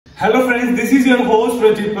Hello friends, this is your host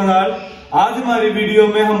रचित पंगाल। आज हमारी वीडियो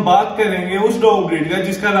में हम बात करेंगे उस डॉग ब्रीड का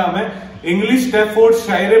जिसका नाम है इंग्लिश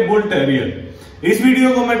स्टैफोर्डशायर बुल टेरियर। इस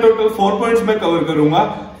वीडियो को मैं टोटल 4 पॉइंट्स में कवर करूंगा।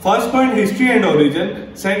 First point history and origin,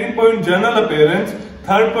 second point journal appearance,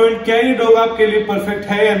 third point क्या ये डॉग आपके लिए परफेक्ट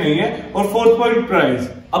है या नहीं है, और फोर्थ पॉइंट प्राइस।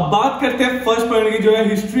 अब बात करते हैं फर्स्ट पॉइंट की जो है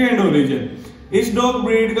हिस्ट्री एंड ओरिजिन। इस डॉग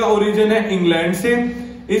ब्रीड का ओरिजिन है इंग्लैंड से।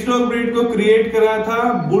 इस डॉग ब्रीड को क्रिएट करा था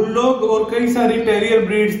बुलडॉग और कई सारी टेरियर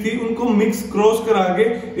ब्रीड्स थी, उनको मिक्स क्रॉस करा के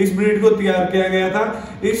इस ब्रीड को तैयार किया गया था।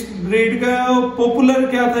 इस ब्रीड का पॉपुलर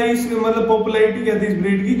क्या था, इस मतलब पॉपुलैरिटी क्या थी इस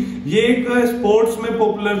ब्रीड की, ये एक स्पोर्ट्स में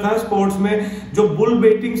पॉपुलर था। स्पोर्ट्स में जो बुल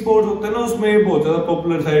बेटिंग स्पोर्ट्स होता है ना, उसमें ये बहुत ज्यादा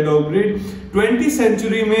पॉपुलर था डॉग ब्रीड। 20वीं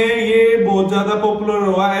सेंचुरी में ये बहुत ज्यादा पॉपुलर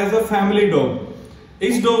हुआ एज अ फैमिली डॉग।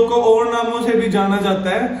 इस डॉग को और नामों से भी जाना जाता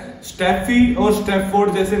है, स्टैफी और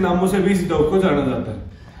स्टैफोर्ड जैसे नामों से भी इस डॉग को जाना जाता है।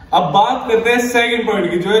 अब बात करते हैं सेकंड पॉइंट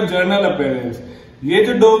की जो है जर्नल अपीयरेंस। ये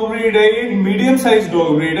जो डॉग ब्रीड है ये मीडियम साइज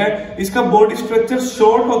डॉग ब्रीड है। इसका बॉडी स्ट्रक्चर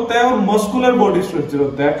शॉर्ट होता है और मस्कुलर बॉडी स्ट्रक्चर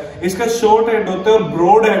होता है। इसका शॉर्ट हेड होता है और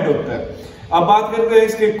ब्रॉड हेड होता है। अब बात करते हैं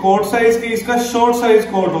इसके कोट साइज की। इसका शॉर्ट साइज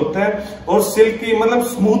कोट होता है और सिल्की मतलब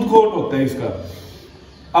स्मूथ कोट होता है इसका।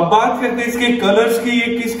 अब बात करते हैं इसके कलर्स की,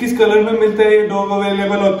 ये किस किस कलर में मिलता है ये डॉग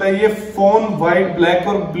अवेलेबल होता है। ये फोन व्हाइट, ब्लैक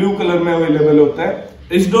और ब्लू कलर में अवेलेबल होता है।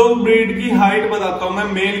 इस डॉग ब्रीड की हाइट बताता हूं मैं।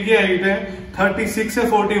 मेल की हाइट है 36 से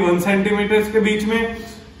 41 सेंटीमीटर के बीच में,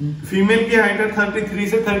 फीमेल की हाइट है 33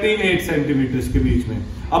 से 38 सेंटीमीटर के बीच में।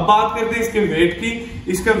 अब बात करते हैं इसके वेट की।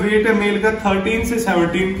 इसका वेट है मेल का 13 से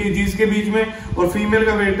 17 केजीज के बीच में और फीमेल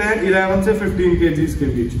का वेट है 11 से 15 केजीज के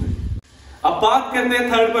बीच में। अब बात करते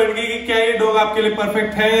हैं थर्ड पॉइंट की कि क्या ये डॉग आपके लिए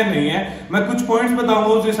परफेक्ट है या नहीं है। मैं कुछ पॉइंट्स बताऊंगा,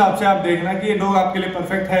 उस हिसाब से आप देखना कि ये डॉग आपके लिए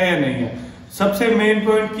परफेक्ट है या नहीं है। सबसे मेन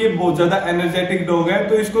पॉइंट कि ये बहुत ज्यादा एनर्जेटिक डॉग है,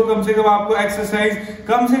 तो इसको कम से कम आपको एक्सरसाइज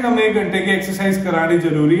कम से कम 1 घंटे की एक्सरसाइज करानी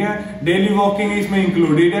जरूरी है। डेली वॉकिंग इसमें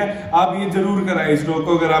इंक्लूडेड है। आप ये जरूर कराएं इस डॉग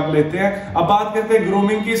को अगर आप लेते हैं। अब बात करते हैं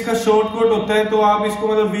ग्रूमिंग की। इसका शॉर्ट कोट होता है, तो आप इसको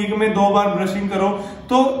मतलब वीक में 2 बार ब्रशिंग करो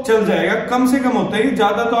तो चल जाएगा। कम से कम होता है,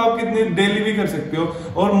 ज्यादा तो आप कितनी डेली भी कर सकते हो,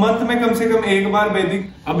 और मंथ में कम से कम 1 बार बेसिक।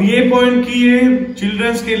 अब ये पॉइंट की ये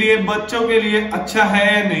चिल्ड्रंस के लिए, बच्चों के लिए अच्छा है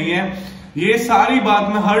या नहीं है, ये सारी बात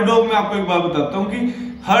मैं हर डॉग में आपको एक बात बताता हूँ कि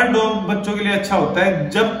हर डॉग बच्चों के लिए अच्छा होता है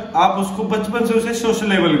जब आप उसको बचपन से उसे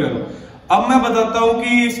सोशलेबल करो। अब मैं बताता हूँ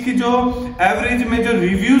कि इसकी जो एवरेज में जो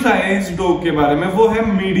रिव्यूज आए इस डॉग के बारे में वो है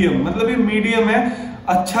मीडियम। मतलब ये मीडियम है,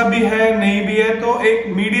 अच्छा भी है नहीं भी है, तो एक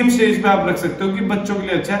मीडियम स्टेज पे आप रख सकते हो कि बच्चों के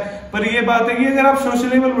लिए अच्छा है। पर ये बात है कि अगर आप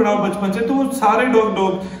सोशलेबल बढ़ाओ बचपन से तो वो सारे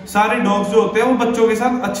डॉग्स जो होते हैं वो बच्चों के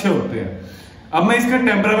साथ अच्छे होते हैं। अब मैं इसका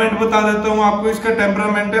टेम्परामेंट बता देता हूं आपको। इसका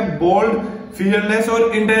टेम्परामेंट है बोल्ड, फियरलेस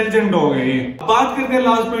और इंटेलिजेंट डॉग है ये। बात करते हैं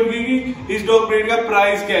लास्ट पॉइंट की कि इस डॉग ब्रीड का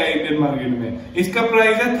प्राइस क्या है इंडियन मार्केट में। इसका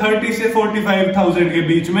प्राइस है 30 से 45,000 के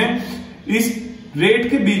बीच में। इस रेट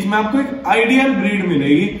के बीच में आपको एक आइडियल ब्रीड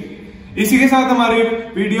मिलेगी। इसी के साथ हमारी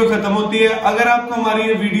वीडियो खत्म होती है। अगर आपको हमारी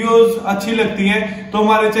ये वीडियोस अच्छी लगती हैं तो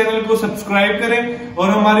हमारे चैनल को सब्सक्राइब करें और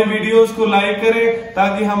हमारी वीडियोस को लाइक करें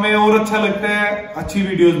ताकि हमें और अच्छा लगता है अच्छी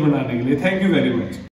वीडियोस बनाने के लिए। Thank you very much.